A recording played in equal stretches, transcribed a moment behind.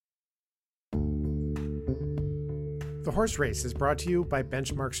The Horse Race is brought to you by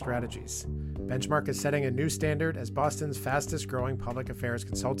Benchmark Strategies. Benchmark is setting a new standard as Boston's fastest growing public affairs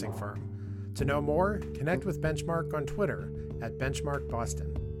consulting firm. To know more, connect with Benchmark on Twitter at Benchmark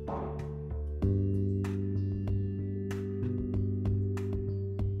Boston.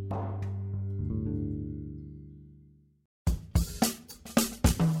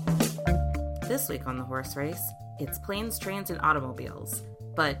 This week on The Horse Race, it's planes, trains, and automobiles.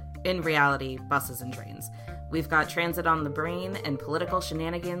 But in reality, buses and trains. We've got transit on the brain and political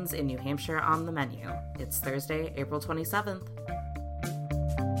shenanigans in New Hampshire on the menu. It's Thursday, April 27th.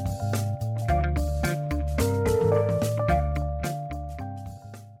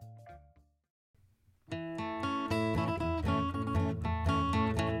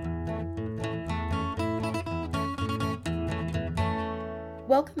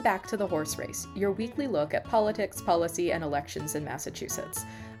 Welcome back to The Horse Race, your weekly look at politics, policy, and elections in Massachusetts.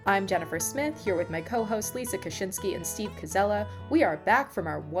 I'm Jennifer Smith, here with my co-hosts Lisa Kaczynski and Steve Koczela. We are back from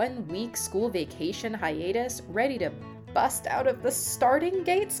our one-week school vacation hiatus, ready to bust out of the starting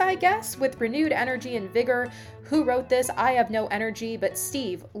gates, I guess, with renewed energy and vigor. Who wrote this? I have no energy, but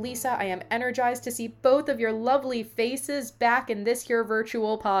Steve, Lisa, I am energized to see both of your lovely faces back in this here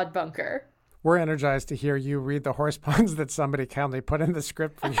virtual pod bunker. We're energized to hear you read the horse puns that somebody kindly put in the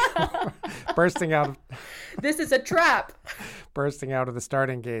script for you. bursting out. This is a trap. Bursting out of the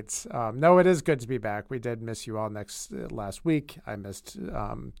starting gates. No, it is good to be back. We did miss you all last week. I missed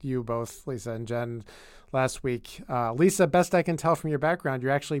you both, Lisa and Jen, last week. Lisa, best I can tell from your background,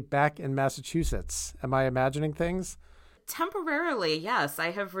 you're actually back in Massachusetts. Am I imagining things? Temporarily, yes.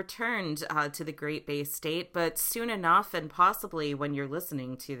 I have returned to the Great Bay State, but soon enough, and possibly when you're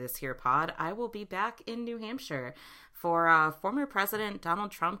listening to this here pod, I will be back in New Hampshire for former President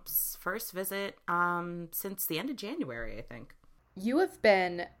Donald Trump's first visit since the end of January, I think. You have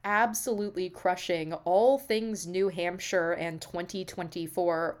been absolutely crushing all things New Hampshire and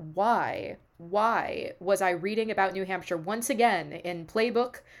 2024. Why was I reading about New Hampshire once again in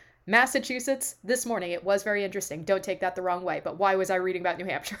Playbook Massachusetts this morning? It was very interesting. Don't take that the wrong way, but why was I reading about New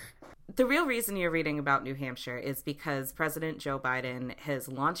Hampshire? The real reason you're reading about New Hampshire is because President Joe Biden has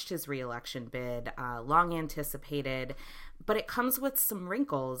launched his re-election bid, long anticipated, but it comes with some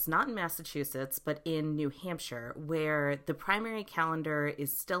wrinkles, not in Massachusetts, but in New Hampshire, where the primary calendar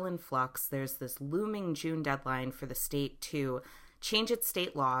is still in flux. There's this looming June deadline for the state to change its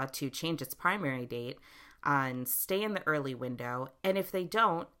state law to change its primary date and stay in the early window. And if they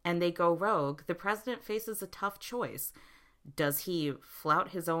don't, and they go rogue, the president faces a tough choice. Does he flout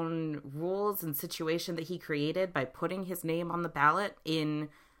his own rules and situation that he created by putting his name on the ballot in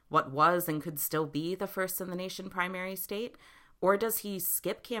what was and could still be the first in the nation primary state? Or does he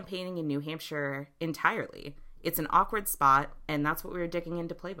skip campaigning in New Hampshire entirely? It's an awkward spot, and that's what we were digging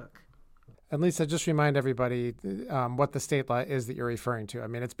into Playbook. And Lisa, just remind everybody what the state law is that you're referring to. I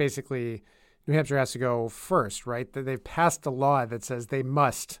mean, it's basically New Hampshire has to go first, right? They've passed a law that says they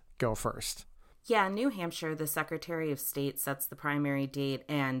must go first. Yeah, New Hampshire, the Secretary of State sets the primary date,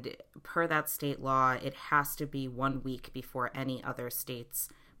 and per that state law, it has to be 1 week before any other state's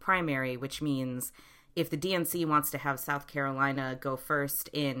primary, which means if the DNC wants to have South Carolina go first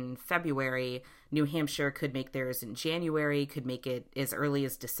in February, New Hampshire could make theirs in January, could make it as early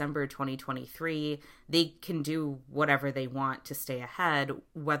as December 2023. They can do whatever they want to stay ahead.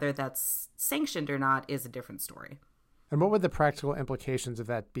 Whether that's sanctioned or not is a different story. And what would the practical implications of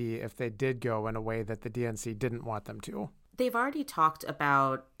that be if they did go in a way that the DNC didn't want them to? They've already talked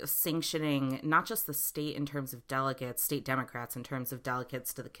about sanctioning not just the state in terms of delegates, state Democrats in terms of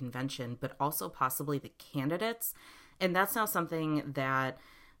delegates to the convention, but also possibly the candidates. And that's now something that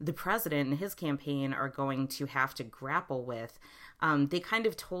the president and his campaign are going to have to grapple with. They kind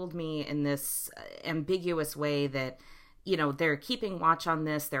of told me in this ambiguous way that, you know, they're keeping watch on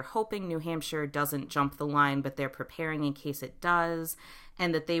this. They're hoping New Hampshire doesn't jump the line, but they're preparing in case it does,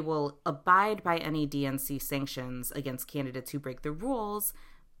 and that they will abide by any DNC sanctions against candidates who break the rules.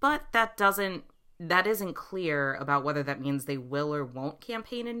 But that isn't clear about whether that means they will or won't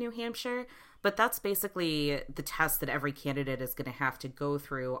campaign in New Hampshire. But that's basically the test that every candidate is going to have to go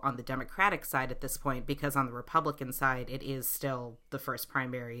through on the Democratic side at this point, because on the Republican side, it is still the first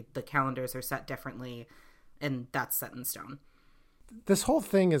primary. The calendars are set differently, and that's set in stone. This whole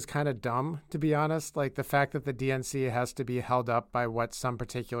thing is kind of dumb, to be honest. Like the fact that the DNC has to be held up by what some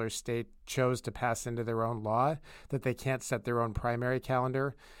particular state chose to pass into their own law, that they can't set their own primary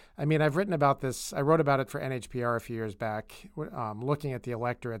calendar. I mean, I've written about this. I wrote about it for NHPR a few years back, looking at the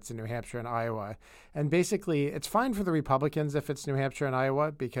electorates in New Hampshire and Iowa. And basically, it's fine for the Republicans if it's New Hampshire and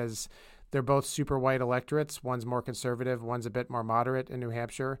Iowa, because they're both super white electorates. One's more conservative, one's a bit more moderate in New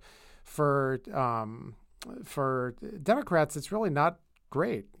Hampshire. For for Democrats, it's really not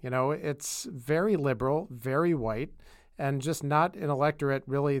great. It's very liberal, very white, and just not an electorate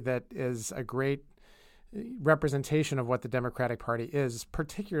really that is a great representation of what the Democratic Party is,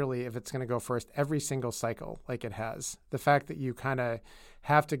 particularly if it's going to go first every single cycle like it has. The fact that you kind of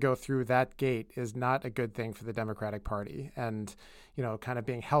have to go through that gate is not a good thing for the Democratic Party. And, kind of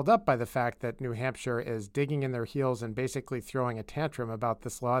being held up by the fact that New Hampshire is digging in their heels and basically throwing a tantrum about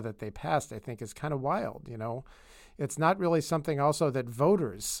this law that they passed, I think is kind of wild. It's not really something also that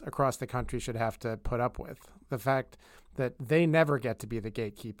voters across the country should have to put up with. The fact that they never get to be the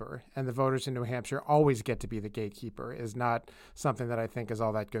gatekeeper and the voters in New Hampshire always get to be the gatekeeper is not something that I think is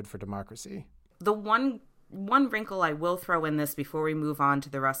all that good for democracy. The one wrinkle I will throw in this before we move on to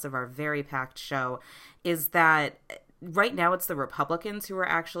the rest of our very packed show is that right now it's the Republicans who are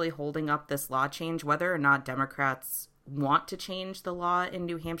actually holding up this law change, whether or not Democrats want to change the law in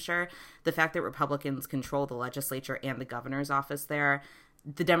New Hampshire. The fact that Republicans control the legislature and the governor's office there,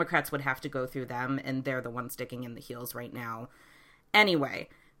 the Democrats would have to go through them, and they're the ones digging in the heels right now. Anyway,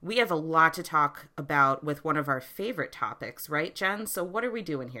 we have a lot to talk about with one of our favorite topics, right, Jen? So what are we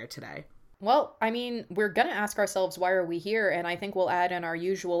doing here today? Well, we're going to ask ourselves, why are we here? And I think we'll add in our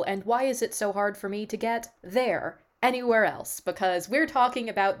usual, and why is it so hard for me to get there anywhere else? Because we're talking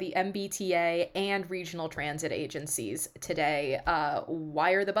about the MBTA and regional transit agencies today.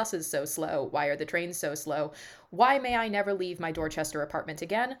 Why are the buses so slow? Why are the trains so slow? Why may I never leave my Dorchester apartment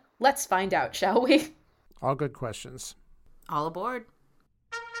again? Let's find out, shall we? All good questions. All aboard.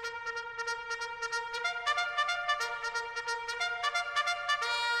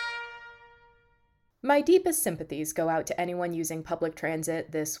 My deepest sympathies go out to anyone using public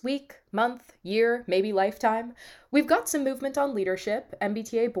transit this week, month, year, maybe lifetime. We've got some movement on leadership,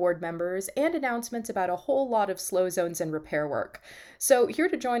 MBTA board members, and announcements about a whole lot of slow zones and repair work. So here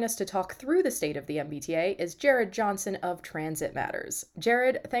to join us to talk through the state of the MBTA is Jarred Johnson of TransitMatters.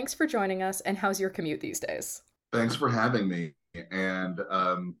 Jarred, thanks for joining us, and how's your commute these days? Thanks for having me. And,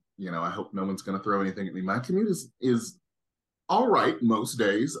 I hope no one's going to throw anything at me. My commute is all right most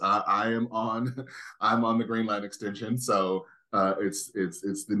days. I'm on the Green Line extension, so it's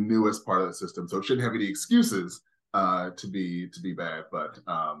the newest part of the system, so it shouldn't have any excuses to be bad. But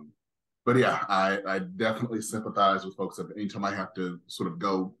yeah, I definitely sympathize with folks. Anytime I have to sort of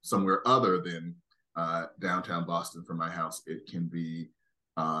go somewhere other than downtown Boston from my house, it can be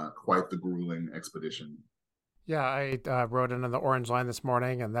quite the grueling expedition. Yeah, I rode in on the Orange Line this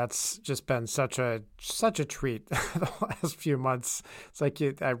morning, and that's just been such a treat the last few months. It's like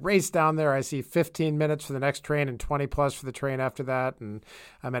I race down there, I see 15 minutes for the next train and 20 plus for the train after that, and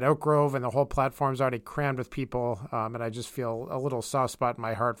I'm at Oak Grove, and the whole platform's already crammed with people, and I just feel a little soft spot in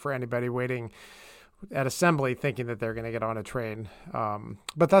my heart for anybody waiting at Assembly thinking that they're going to get on a train.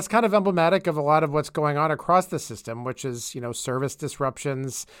 But that's kind of emblematic of a lot of what's going on across the system, which is, service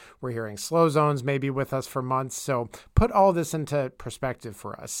disruptions. We're hearing slow zones maybe with us for months. So put all this into perspective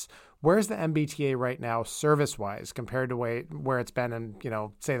for us. Where's the MBTA right now service-wise compared to where it's been in,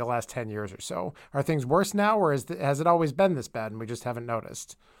 say the last 10 years or so? Are things worse now, or has it always been this bad and we just haven't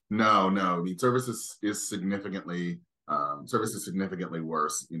noticed? No. I mean, service is significantly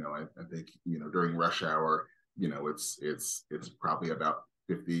worse. I think, during rush hour, it's probably about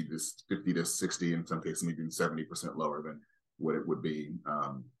 50 to 60, in some cases, maybe 70% lower than what it would be,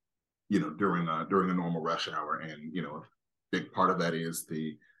 during a normal rush hour. And, a big part of that is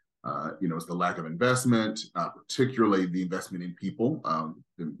is the lack of investment, particularly the investment in people.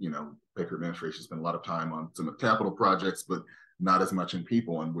 Baker administration spent a lot of time on some of the capital projects, but not as much in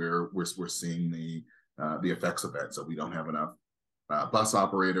people. And we're seeing the effects of that. So we don't have enough bus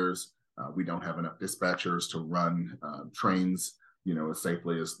operators. We don't have enough dispatchers to run trains, as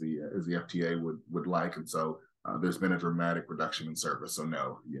safely as the FTA would like. And so there's been a dramatic reduction in service. So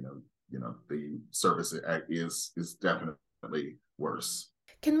no, the service is definitely worse.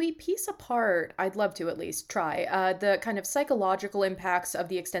 Can we piece apart, I'd love to at least try, the kind of psychological impacts of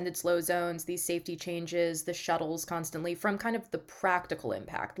the extended slow zones, these safety changes, the shuttles constantly, from kind of the practical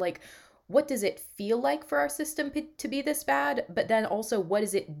impact? Like, what does it feel like for our system to be this bad? But then also, what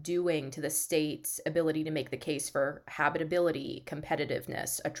is it doing to the state's ability to make the case for habitability,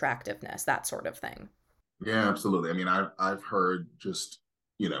 competitiveness, attractiveness, that sort of thing? Yeah, absolutely. I mean, I've heard just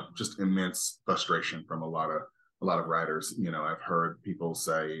immense frustration from a lot of riders. I've heard people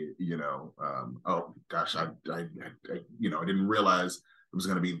say, oh gosh, I didn't realize it was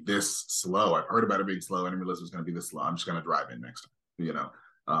going to be this slow. I've heard about it being slow. I didn't realize it was going to be this slow. I'm just going to drive in next time.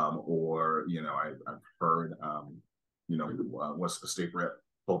 I've heard, what the state rep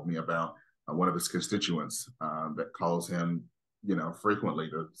told me about one of his constituents that calls him frequently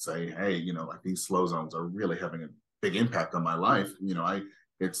to say, hey, like these slow zones are really having a big impact on my life.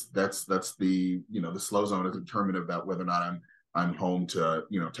 That's the slow zone is determinative about whether or not I'm home to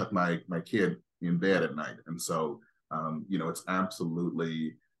tuck my kid in bed at night. And so it's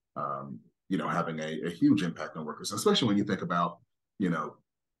absolutely having a huge impact on workers, especially when you think about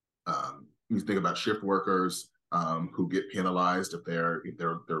shift workers who get penalized if they're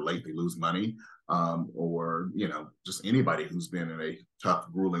late, they lose money, or just anybody who's been in a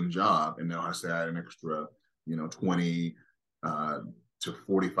tough, grueling job and now has to add an extra 20 to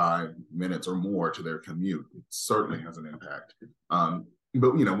 45 minutes or more to their commute. It certainly has an impact. But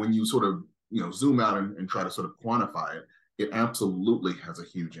when you sort of zoom out and try to sort of quantify it, it absolutely has a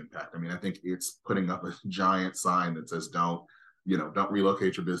huge impact. I mean, I think it's putting up a giant sign that says don't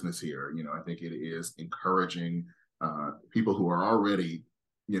relocate your business here. I think it is encouraging people who are already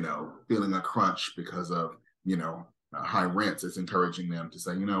feeling a crunch because of high rents. It's encouraging them to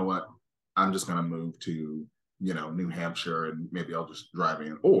say, you know what, I'm just going to move to New Hampshire and maybe I'll just drive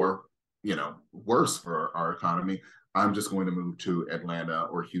in, or worse for our economy, I'm just going to move to Atlanta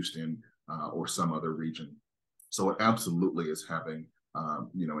or Houston or some other region. So it absolutely is having a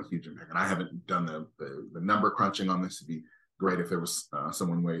huge impact. And I haven't done the number crunching on this. It'd be great if there was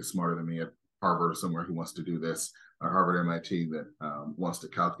someone way smarter than me at Harvard or somewhere who wants to do this, or Harvard, MIT, that wants to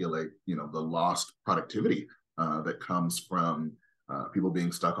calculate the lost productivity that comes from people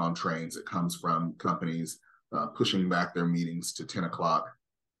being stuck on trains. It comes from companies pushing back their meetings to 10 o'clock.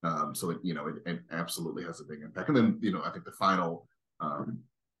 So it absolutely has a big impact. And then I think the final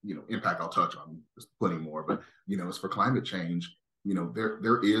impact I'll touch on, there's plenty more, but as for climate change,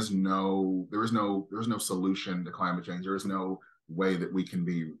 there is no solution to climate change. There is no way that we can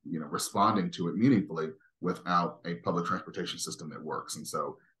be responding to it meaningfully without a public transportation system that works. And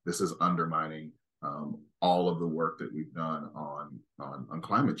so this is undermining all of the work that we've done on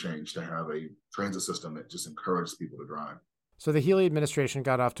climate change to have a transit system that just encourages people to drive. So the Healy administration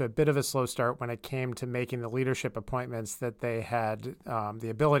got off to a bit of a slow start when it came to making the leadership appointments that they had the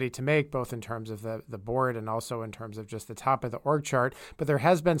ability to make, both in terms of the board and also in terms of just the top of the org chart. But there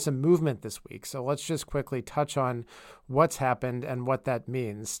has been some movement this week. So let's just quickly touch on what's happened and what that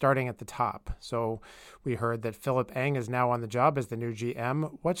means, starting at the top. So we heard that Philip Eng is now on the job as the new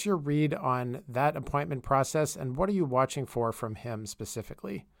GM. What's your read on that appointment process, and what are you watching for from him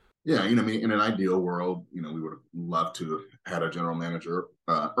specifically? Yeah, in an ideal world, we would have loved to have had a general manager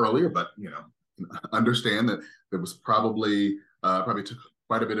earlier, but understand that there was probably took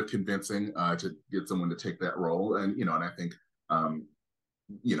quite a bit of convincing to get someone to take that role, and and I think I've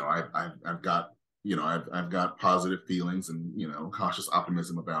got positive feelings and cautious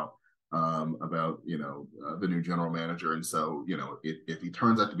optimism about the new general manager, and so if he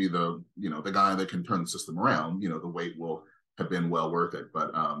turns out to be the the guy that can turn the system around, the wait will have been well worth it.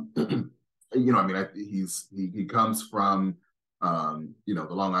 But he comes from the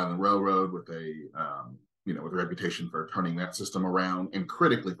Long Island Railroad with with a reputation for turning that system around, and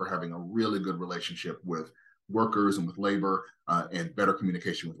critically for having a really good relationship with workers and with labor, and better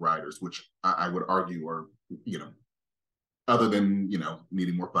communication with riders, which I would argue are other than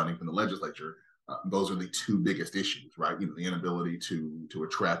needing more funding from the legislature, those are the two biggest issues, right? The inability to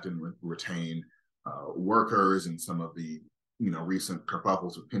attract and retain workers, and some of the recent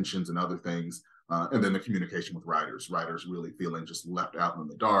kerfuffles with pensions and other things, and then the communication with riders really feeling just left out in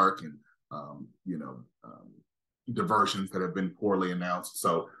the dark, and diversions that have been poorly announced.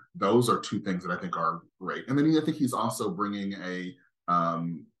 So those are two things that I think are great. And then I think he's also bringing a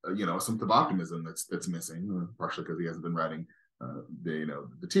sense of optimism that's missing, partially because he hasn't been writing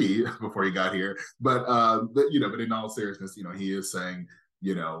the tea before he got here. But in all seriousness, he is saying,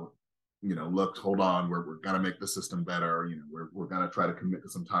 look, hold on, we're going to make the system better. We're going to try to commit to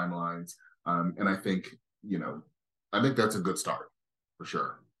some timelines. And I think that's a good start for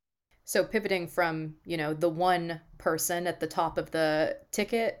sure. So pivoting from, the one person at the top of the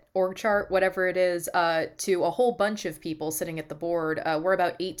ticket, org chart, whatever it is, to a whole bunch of people sitting at the board. We're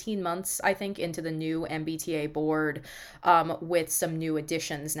about 18 months, I think, into the new MBTA board, with some new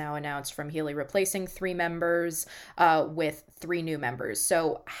additions now announced from Healy, replacing 3 members with 3 new members.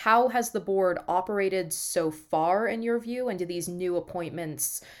 So how has the board operated so far, in your view, and do these new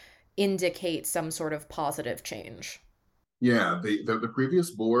appointments indicate some sort of positive change? Yeah, the previous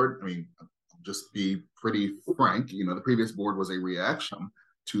board, I'll just be pretty frank, the previous board was a reaction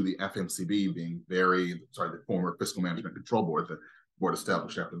to the FMCB being the former Fiscal Management Control Board, the board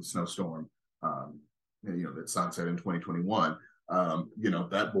established after the snowstorm, that sunset in 2021.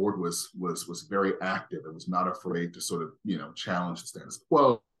 That board was very active. It was not afraid to sort of, challenge the status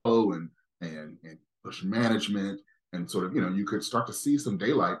quo and push management. sort of, you could start to see some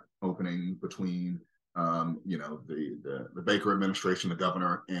daylight opening between, the Baker administration, the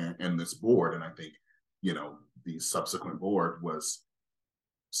governor, and this board. And I think, the subsequent board was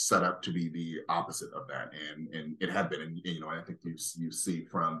set up to be the opposite of that, and it had been. And I think you see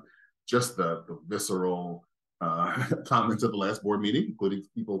from just the visceral comments at the last board meeting, including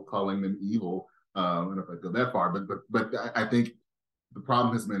people calling them evil. I don't know if I'd go that far, but I think the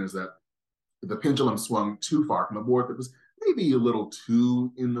problem has been is that the pendulum swung too far from a board that was maybe a little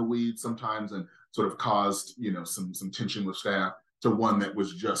too in the weeds sometimes, and sort of caused some tension with staff, to one that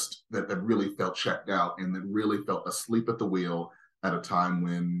was just that really felt checked out and that really felt asleep at the wheel at a time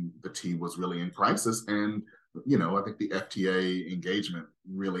when the T was really in crisis. And I think the FTA engagement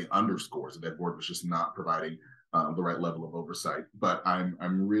really underscores that board was just not providing the right level of oversight. But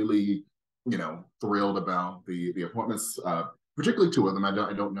I'm really thrilled about the appointments, particularly two of them. I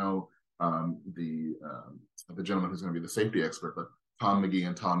don't know the gentleman who's going to be the safety expert, but Tom McGee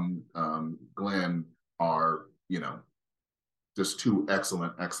and Tom Glenn are just two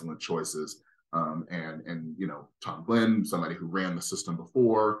excellent choices. And Tom Glenn, somebody who ran the system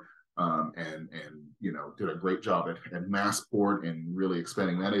before, and did a great job at Massport and really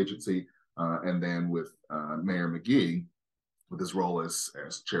expanding that agency. And then with Mayor McGee, with his role as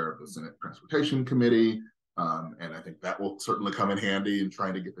chair of the Senate Transportation Committee. And I think that will certainly come in handy in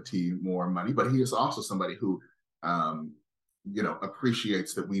trying to get the T more money. But he is also somebody who,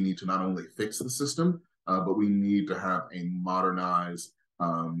 appreciates that we need to not only fix the system, but we need to have a modernized,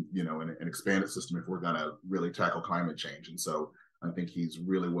 an expanded system if we're going to really tackle climate change. And so I think he's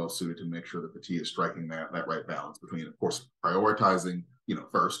really well suited to make sure that the T is striking that right balance between, of course, prioritizing,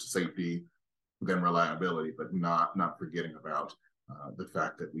 first safety, then reliability, but not forgetting about the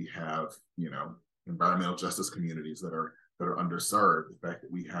fact that we have, environmental justice communities that are underserved. The fact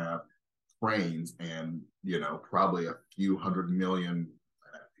that we have trains and, probably a few hundred million,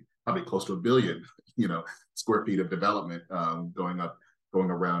 probably close to 1 billion, square feet of development going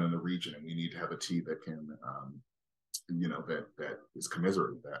around in the region, and we need to have a T that can, that is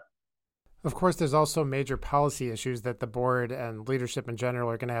commensurate with that. Of course, there's also major policy issues that the board and leadership in general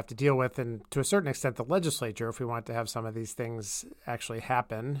are going to have to deal with, and to a certain extent, the legislature, if we want to have some of these things actually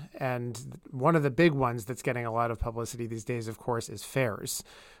happen. And one of the big ones that's getting a lot of publicity these days, of course, is fares.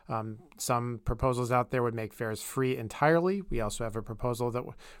 Some proposals out there would make fares free entirely. We also have a proposal that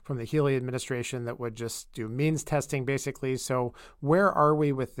from the Healy administration that would just do means testing, basically. So where are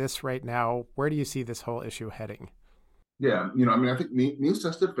we with this right now? Where do you see this whole issue heading? Yeah, I think means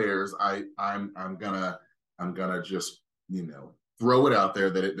tested fares. I'm gonna just throw it out there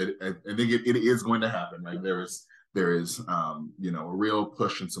that I think it is going to happen. Right, there is a real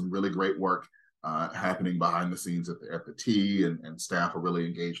push and some really great work happening behind the scenes at the T, and staff are really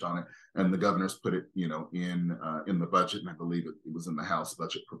engaged on it. And the governor's put it in the budget, and I believe it was in the House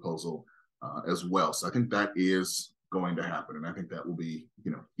budget proposal as well. So I think that is going to happen, and I think that will be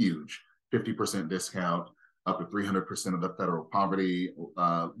huge. 50% discount, up to 300% of the federal poverty,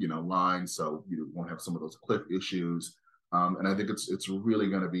 line. So you won't have some of those cliff issues. And I think it's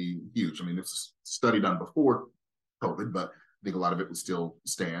really going to be huge. I mean, it's a study done before COVID, but I think a lot of it would still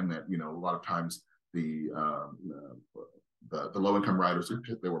stand that, a lot of times the low-income riders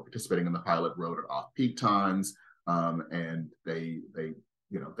that were participating in the pilot rode at off-peak times. And they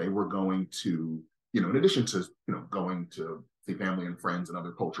were going to, in addition to, going to see family and friends and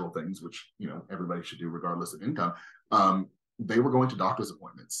other cultural things, which, everybody should do regardless of income. They were going to doctor's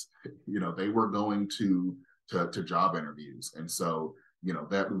appointments, they were going to job interviews. And so,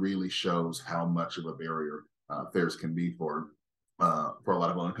 that really shows how much of a barrier fares can be for a lot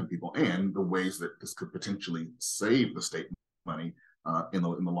of low-income people, and the ways that this could potentially save the state money in the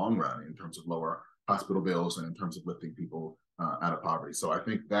long run, in terms of lower hospital bills and in terms of lifting people out of poverty. So I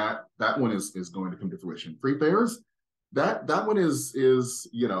think that one is going to come to fruition. Free fares, that one is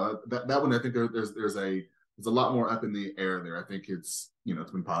that one, I think there's a lot more up in the air there. I think it's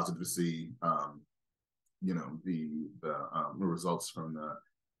it's been positive to see the results from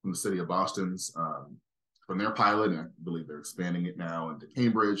the city of Boston's from their pilot, and I believe they're expanding it now into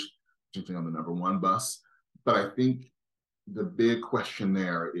Cambridge, particularly on the number 1 bus. But I think the big question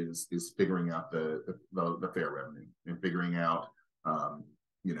there is figuring out the fare revenue, and figuring out can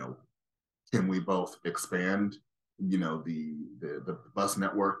we both expand the bus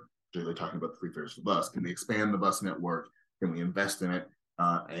network, particularly talking about the free fares for the bus. Can we expand the bus network? Can we invest in it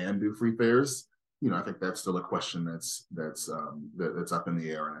and do free fares? I think that's still a question that's up in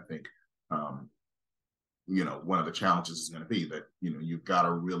the air. And I think one of the challenges is going to be that you've got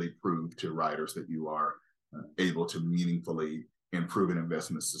to really prove to riders that you are able to meaningfully improve and invest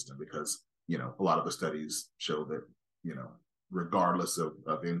in the system, because a lot of the studies show that regardless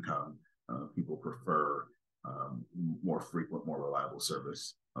of income, people prefer more frequent, more reliable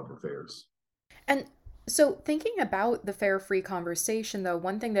service over fares. And so, thinking about the fare free conversation, though,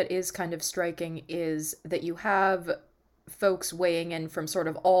 one thing that is kind of striking is that you have folks weighing in from sort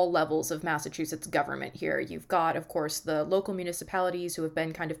of all levels of Massachusetts government here. You've got, of course, the local municipalities who have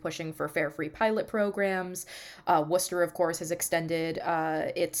been kind of pushing for fare free pilot programs. Worcester, of course, has extended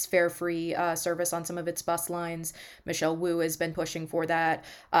its fare free service on some of its bus lines. Michelle Wu has been pushing for that.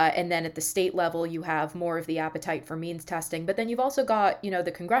 And then at the state level, you have more of the appetite for means testing. But then you've also got,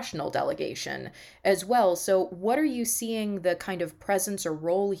 the congressional delegation as well. So, what are you seeing the kind of presence or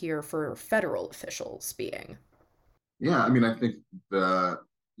role here for federal officials being? Yeah, I mean, I think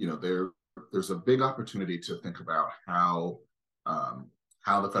there's a big opportunity to think about how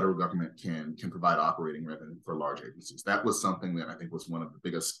the federal government can provide operating revenue for large agencies. That was something that I think was one of the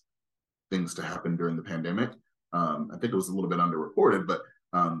biggest things to happen during the pandemic. I think it was a little bit underreported, but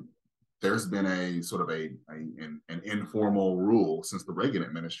there's been a sort of an informal rule since the Reagan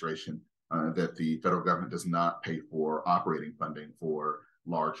administration that the federal government does not pay for operating funding for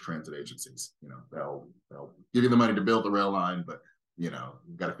large transit agencies. They'll give you the money to build the rail line, but you've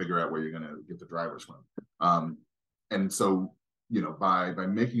got to figure out where you're going to get the drivers from. And so, by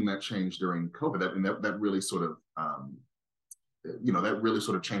making that change during COVID, that really sort of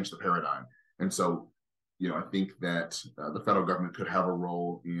changed the paradigm. And so, I think that the federal government could have a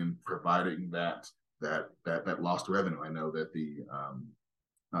role in providing that lost revenue. I know that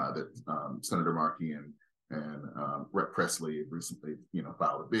Senator Markey and Rep. Presley recently,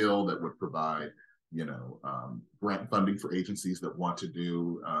 filed a bill that would provide, grant funding for agencies that want to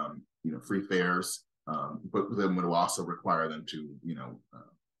do, free fares, but then would also require them to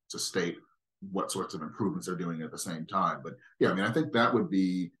state what sorts of improvements they're doing at the same time. But yeah, I mean, I think that would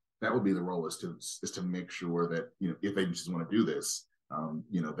be the role is to make sure that, if agencies want to do this,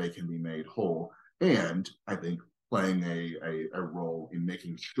 they can be made whole. And I think playing a role in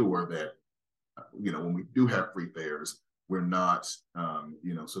making sure that, when we do have free fares, we're not,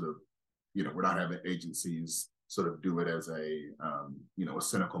 we're not having agencies sort of do it as a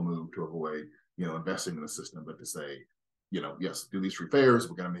cynical move to avoid, investing in the system, but to say, yes, do these free fares,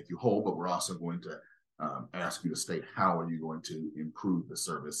 we're going to make you whole, but we're also going to ask you to state how are you going to improve the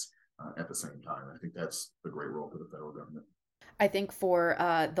service at the same time. I think that's a great role for the federal government. I think for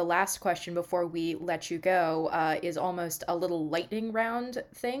the last question before we let you go is almost a little lightning round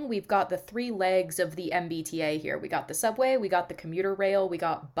thing. We've got the three legs of the MBTA here. We got the subway, we got the commuter rail, we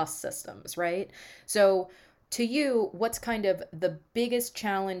got bus systems, right? So to you, what's kind of the biggest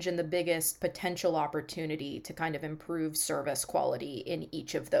challenge and the biggest potential opportunity to kind of improve service quality in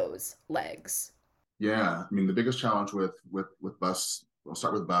each of those legs? Yeah, I mean, the biggest challenge with bus, we'll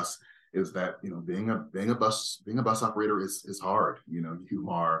start with bus, is that being a bus operator is hard. You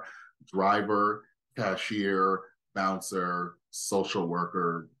are driver, cashier, bouncer, social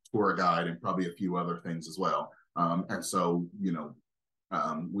worker, tour guide, and probably a few other things as well. And so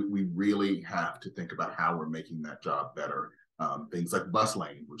we really have to think about how we're making that job better. Things like bus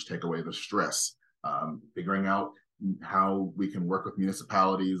lane, which take away the stress. Figuring out how we can work with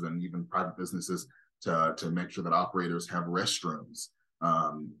municipalities and even private businesses to make sure that operators have restrooms.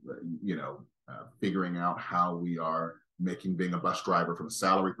 Figuring out how we are making being a bus driver from a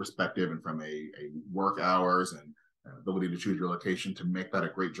salary perspective and from a work hours and ability to choose your location to make that a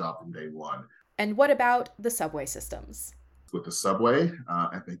great job from day one. And what about the subway systems? With the subway,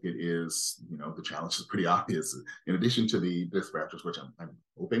 I think it is, the challenge is pretty obvious. In addition to the dispatchers, which I'm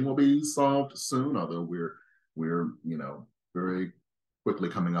hoping will be solved soon, although we're very quickly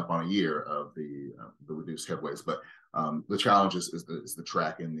coming up on a year of the reduced headways. But the challenge is the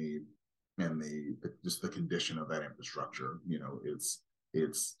track and the just the condition of that infrastructure.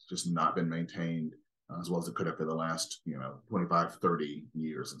 It's just not been maintained as well as it could have for the last 25, 30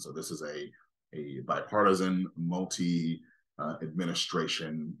 years. And so this is a bipartisan, multi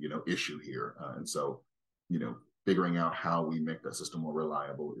administration issue here. And so figuring out how we make that system more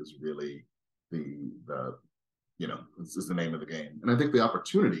reliable is really this is the name of the game. And I think the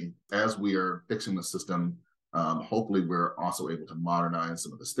opportunity, as we are fixing the system, hopefully we're also able to modernize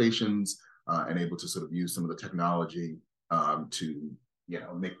some of the stations and able to sort of use some of the technology to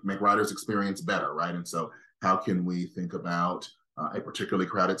make riders' experience better, right? And so how can we think about a particularly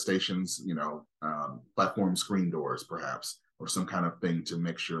crowded stations, platform screen doors perhaps, or some kind of thing to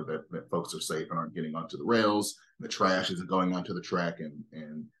make sure that folks are safe and aren't getting onto the rails, the trash isn't going onto the track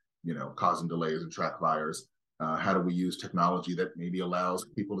and causing delays and track fires. How do we use technology that maybe allows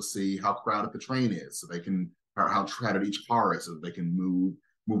people to see how crowded the train is, so they can, or how crowded each car is, so that they can move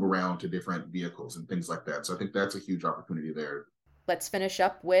move around to different vehicles and things like that. So I think that's a huge opportunity there. Let's finish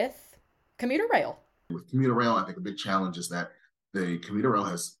up with commuter rail. With commuter rail, I think a big challenge is that the commuter rail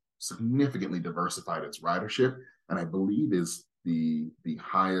has significantly diversified its ridership, and I believe is the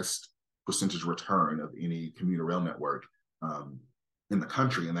highest percentage return of any commuter rail network in the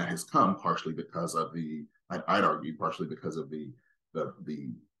country, and that has come partially because of I'd argue partially because of the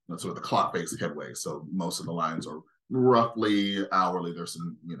sort of the clock-based headway. So most of the lines are roughly hourly. There's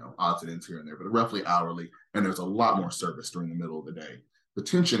some odds and ends here and there, but roughly hourly, and there's a lot more service during the middle of the day. The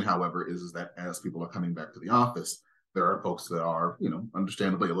tension, however, is that as people are coming back to the office, there are folks that are,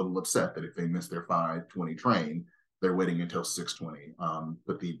 understandably a little upset that if they miss their 5:20 train, they're waiting until 6:20.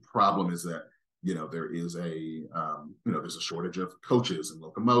 But the problem is that, there is there's a shortage of coaches and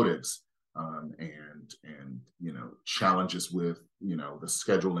locomotives, and challenges with, the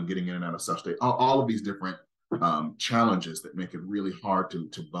schedule and getting in and out of such. All of these different challenges that make it really hard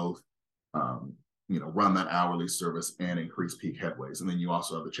to both run that hourly service and increase peak headways. And then you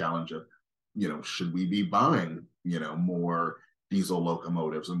also have the challenge of, should we be buying, more diesel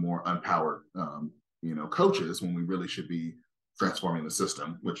locomotives and more unpowered, coaches when we really should be transforming the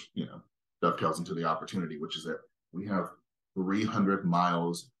system, which, dovetails into the opportunity, which is that we have 300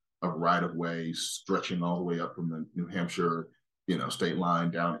 miles of right-of-way stretching all the way up from the New Hampshire, state line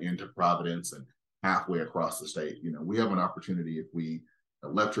down into Providence and halfway across the state. We have an opportunity if we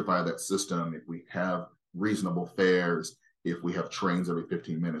electrify that system, if we have reasonable fares, if we have trains every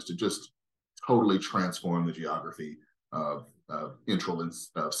 15 minutes, to just totally transform the geography of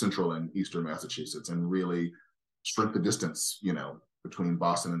central and eastern Massachusetts, and really shrink the distance, between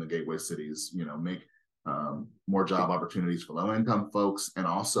Boston and the gateway cities, make more job opportunities for low-income folks, and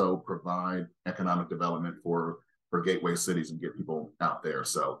also provide economic development for gateway cities and get people out there.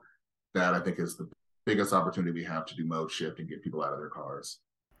 So that, I think, is the biggest opportunity we have to do mode shift and get people out of their cars.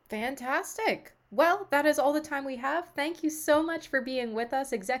 Fantastic. Well, that is all the time we have. Thank you so much for being with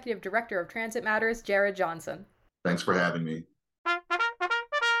us, Executive Director of Transit Matters, Jarred Johnson. Thanks for having me.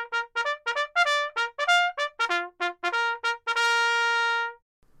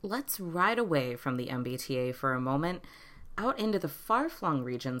 Let's ride away from the MBTA for a moment, out into the far-flung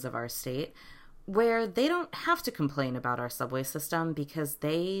regions of our state, where they don't have to complain about our subway system because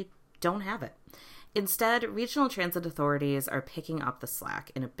they don't have it. Instead, regional transit authorities are picking up the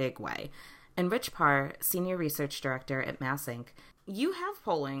slack in a big way. And Rich Parr, Senior Research Director at MassINC, you have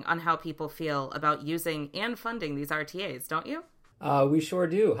polling on how people feel about using and funding these RTAs, don't you? We sure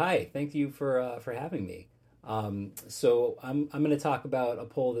do. Hi, thank you for having me. So I'm going to talk about a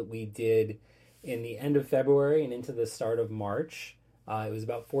poll that we did in the end of February and into the start of March. It was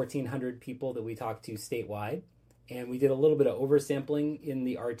about 1,400 people that we talked to statewide. And we did a little bit of oversampling in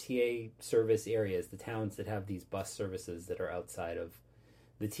the RTA service areas, the towns that have these bus services that are outside of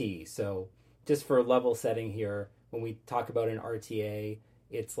the T. So just for level setting here, when we talk about an RTA,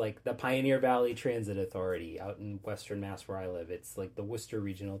 it's like the Pioneer Valley Transit Authority out in Western Mass where I live. It's like the Worcester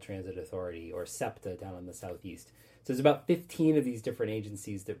Regional Transit Authority, or SEPTA down in the southeast. So there's about 15 of these different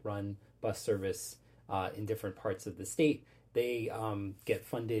agencies that run bus service in different parts of the state. They get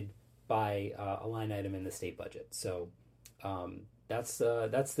funded by a line item in the state budget. So that's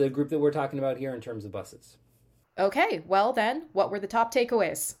the group that we're talking about here in terms of buses. Okay, well then, what were the top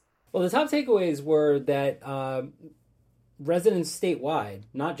takeaways? Well, the top takeaways were that residents statewide,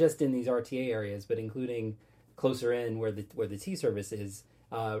 not just in these RTA areas, but including closer in where the T service is,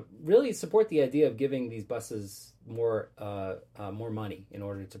 really support the idea of giving these buses more money in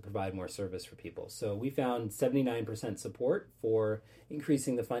order to provide more service for people. So we found 79% support for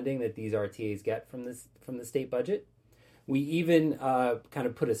increasing the funding that these RTAs get from the state budget. We even kind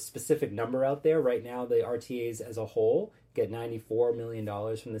of put a specific number out there. Right now, the RTAs as a whole get $94 million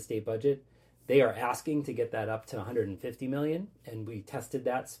from the state budget. They are asking to get that up to $150 million, and we tested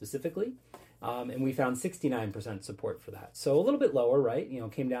that specifically. And we found 69% support for that. So a little bit lower, right?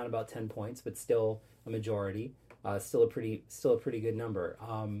 Came down about 10 points, but still a majority. Still a pretty good number.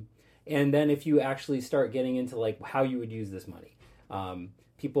 And then if you actually start getting into like how you would use this money,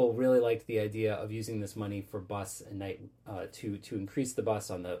 people really liked the idea of using this money for bus and night to increase the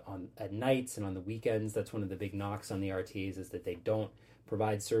bus at nights and on the weekends. That's one of the big knocks on the RTAs, is that they don't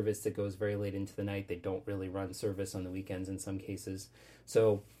provide service that goes very late into the night. They don't really run service on the weekends in some cases.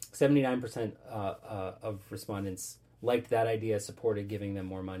 So 79% of respondents liked that idea, supported giving them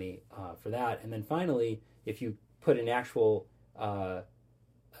more money for that. And then finally, if you put an actual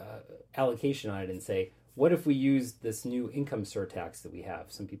allocation on it and say, what if we used this new income surtax that we have?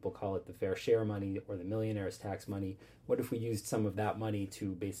 Some people call it the fair share money or the millionaire's tax money. What if we used some of that money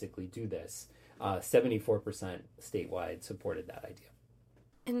to basically do this? 74% statewide supported that idea.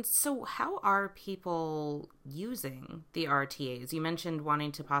 And so how are people using the RTAs? You mentioned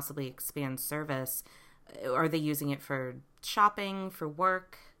wanting to possibly expand service. Are they using it for shopping, for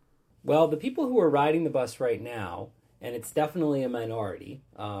work? Well, the people who are riding the bus right now, and it's definitely a minority,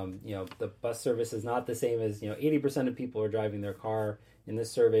 the bus service is not the same as, 80% of people are driving their car. In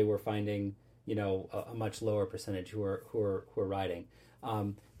this survey, we're finding, a much lower percentage who are riding.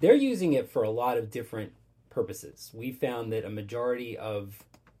 They're using it for a lot of different purposes. We found that a majority of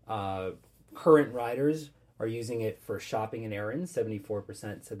current riders are using it for shopping and errands.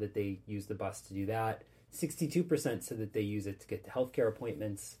 74% said that they use the bus to do that. 62% said that they use it to get to healthcare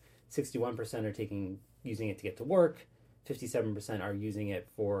appointments. 61% are using it to get to work. 57% are using it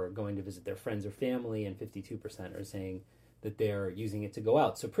for going to visit their friends or family, and 52% are saying that they're using it to go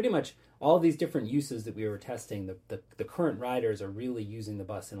out. So pretty much all of these different uses that we were testing, the current riders are really using the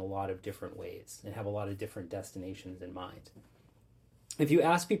bus in a lot of different ways and have a lot of different destinations in mind. If you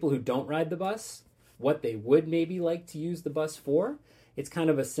ask people who don't ride the bus what they would maybe like to use the bus for, it's kind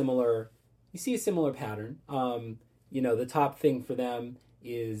of you see a similar pattern. The top thing for them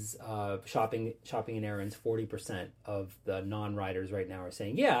is shopping and errands. 40% of the non-riders right now are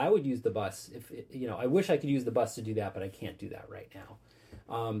saying, yeah, I would use the bus. If I wish I could use the bus to do that, but I can't do that right now.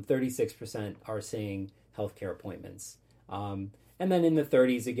 36% are saying healthcare appointments. And then in the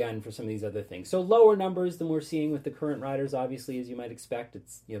 30s again for some of these other things. So lower numbers than we're seeing with the current riders, obviously, as you might expect.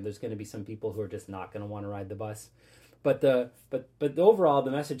 It's there's going to be some people who are just not going to want to ride the bus. But overall,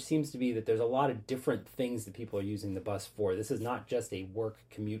 the message seems to be that there's a lot of different things that people are using the bus for. This is not just a work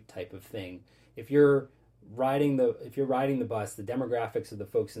commute type of thing. If you're riding the bus, the demographics of the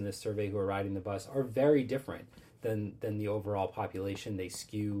folks in this survey who are riding the bus are very different than the overall population. They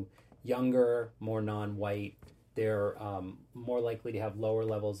skew younger, more non-white. They're more likely to have lower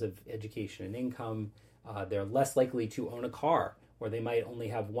levels of education and income. They're less likely to own a car, or they might only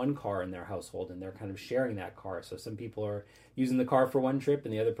have one car in their household and they're kind of sharing that car. So some people are using the car for one trip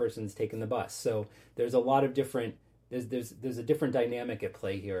and the other person's taking the bus. So there's a lot of different, there's a different dynamic at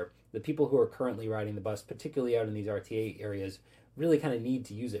play here. The people who are currently riding the bus, particularly out in these RTA areas, really kind of need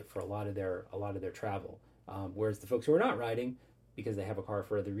to use it for a lot of their travel. Whereas the folks who are not riding, because they have a car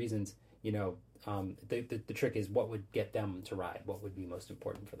for other reasons, the trick is what would get them to ride, what would be most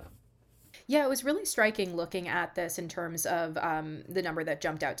important for them. Yeah, it was really striking looking at this in terms of the number that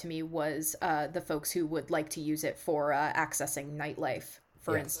jumped out to me was the folks who would like to use it for accessing nightlife,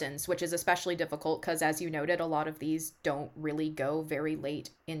 for instance, which is especially difficult because, as you noted, a lot of these don't really go very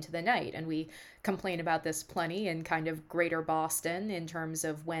late into the night. And we complain about this plenty in kind of greater Boston in terms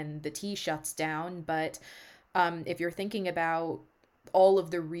of when the T shuts down. But if you're thinking about all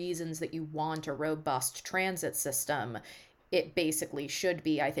of the reasons that you want a robust transit system, it basically should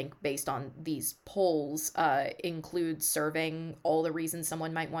be, I think, based on these polls, include serving all the reasons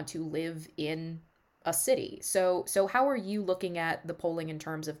someone might want to live in a city. So how are you looking at the polling in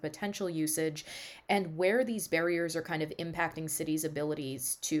terms of potential usage and where these barriers are kind of impacting cities'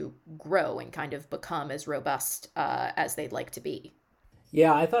 abilities to grow and kind of become as robust as they'd like to be?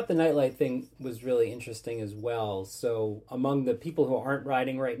 Yeah, I thought the nightlight thing was really interesting as well. So among the people who aren't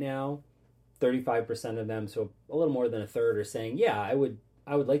riding right now, 35% of them, so a little more than a third, are saying, yeah, I would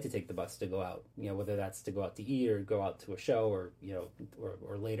like to take the bus to go out, whether that's to go out to eat or go out to a show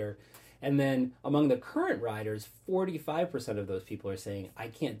or later. And then among the current riders, 45% of those people are saying, I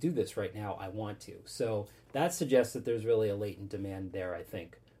can't do this right now, I want to. So that suggests that there's really a latent demand there, I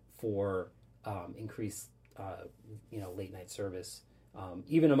think, for increased late night service.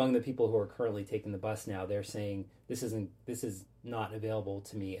 Even among the people who are currently taking the bus now, they're saying this is not available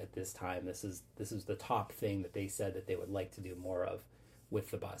to me at this time. This is the top thing that they said that they would like to do more of with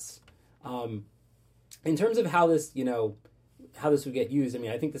the bus. In terms of how this would get used, I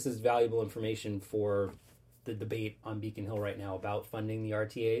mean, I think this is valuable information for the debate on Beacon Hill right now about funding the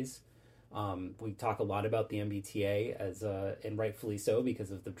RTAs. We talk a lot about the MBTA and rightfully so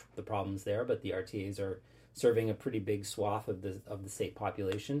because of the problems there, but the RTAs are serving a pretty big swath of the state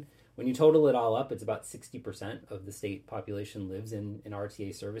population. When you total it all up, it's about 60% of the state population lives in an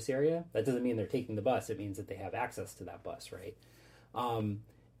RTA service area. That doesn't mean they're taking the bus. It means that they have access to that bus, right?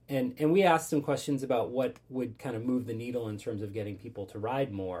 And we asked some questions about what would kind of move the needle in terms of getting people to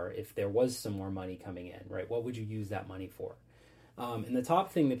ride more if there was some more money coming in, right? What would you use that money for? And the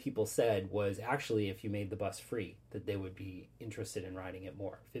top thing that people said was actually if you made the bus free, that they would be interested in riding it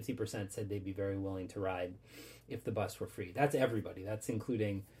more. 50% said they'd be very willing to ride if the bus were free. That's everybody. That's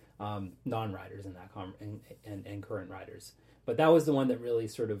including non-riders in that and current riders. But that was the one that really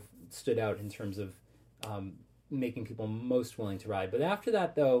sort of stood out in terms of making people most willing to ride. But after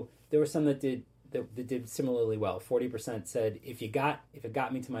that, though, there were some that that did similarly well. 40% said if it got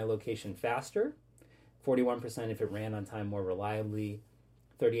me to my location faster. 41% if it ran on time more reliably.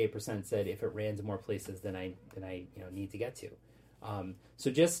 38% said if it ran to more places than I need to get to.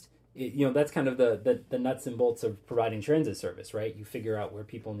 So just that's kind of the nuts and bolts of providing transit service, right? You figure out where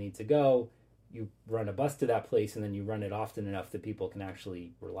people need to go, you run a bus to that place, and then you run it often enough that people can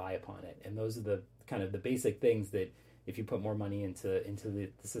actually rely upon it. And those are the kind of the basic things that if you put more money into the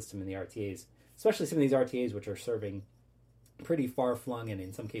system and the RTAs, especially some of these RTAs which are serving pretty far-flung and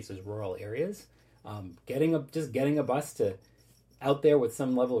in some cases rural areas, getting a bus to out there with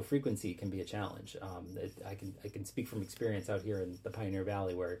some level of frequency can be a challenge. I can speak from experience out here in the Pioneer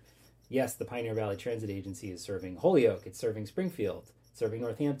Valley where, yes, the Pioneer Valley Transit Agency is serving Holyoke, it's serving Springfield, it's serving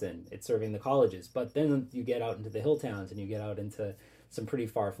Northampton, it's serving the colleges, but then you get out into the hill towns and you get out into some pretty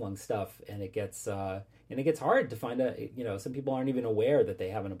far-flung stuff, and it gets hard to find some people aren't even aware that they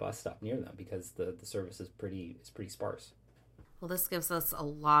have a bus stop near them because the service is pretty sparse. Well, this gives us a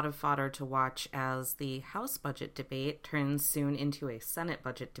lot of fodder to watch as the House budget debate turns soon into a Senate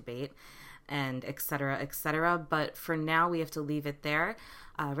budget debate, and et cetera, et cetera. But for now, we have to leave it there.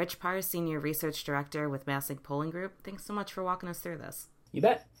 Rich Parr, Senior Research Director with MassINC Polling Group, thanks so much for walking us through this. You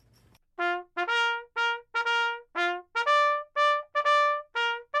bet.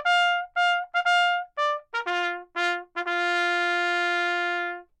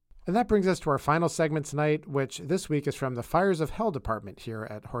 And that brings us to our final segment tonight, which this week is from the Fires of Hell department here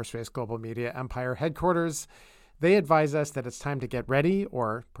at Horse Race Global Media Empire headquarters. They advise us that it's time to get ready,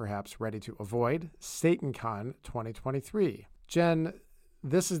 or perhaps ready to avoid, SatanCon 2023. Jen,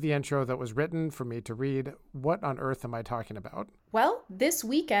 this is the intro that was written for me to read. What on earth am I talking about? Well, this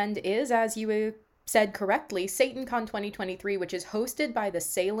weekend is, as you said correctly, SatanCon 2023, which is hosted by the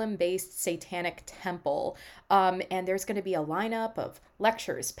Salem-based Satanic Temple. And there's going to be a lineup of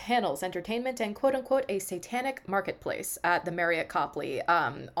lectures, panels, entertainment, and quote-unquote a satanic marketplace at the Marriott Copley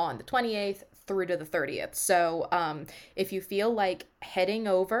on the 28th through to the 30th. So if you feel like heading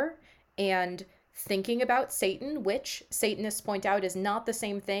over and thinking about Satan, which Satanists point out is not the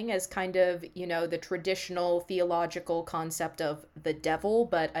same thing as kind of, the traditional theological concept of the devil,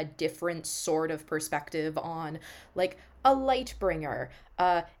 but a different sort of perspective on like a light bringer,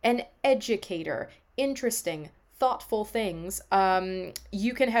 an educator, interesting, thoughtful things,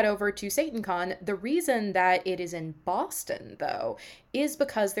 you can head over to SatanCon. The reason that it is in Boston, though, is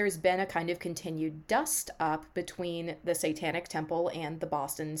because there's been a kind of continued dust up between the Satanic Temple and the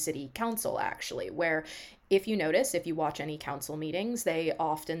Boston City Council, actually, where if you notice, if you watch any council meetings, they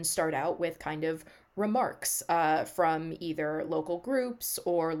often start out with kind of remarks from either local groups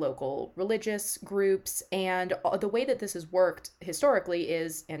or local religious groups. And the way that this has worked historically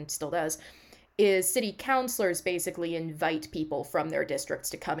is, and still does, is city councilors basically invite people from their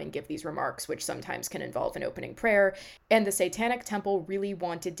districts to come and give these remarks, which sometimes can involve an opening prayer. And the Satanic Temple really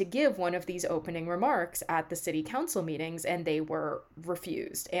wanted to give one of these opening remarks at the city council meetings, and they were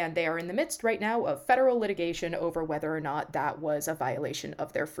refused. And they are in the midst right now of federal litigation over whether or not that was a violation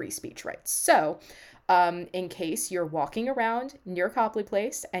of their free speech rights. So in case you're walking around near Copley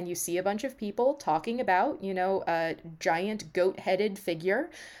Place and you see a bunch of people talking about, a giant goat-headed figure,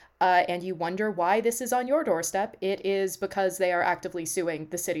 and you wonder why this is on your doorstep, it is because they are actively suing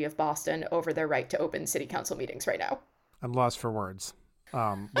the city of Boston over their right to open city council meetings right now. I'm lost for words,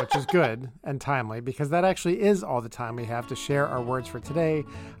 which is good and timely because that actually is all the time we have to share our words for today.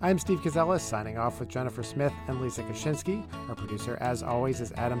 I'm Steve Kozelis, signing off with Jennifer Smith and Lisa Kaczynski. Our producer, as always,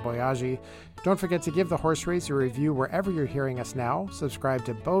 is Adam Boyaji. Don't forget to give The Horse Race a review wherever you're hearing us now. Subscribe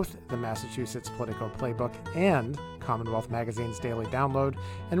to both the Massachusetts Political Playbook and Commonwealth Magazine's daily download,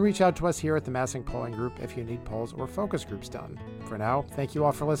 and reach out to us here at the MassINC Polling Group if you need polls or focus groups done. For now, thank you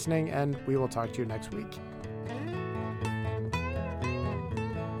all for listening, and we will talk to you next week.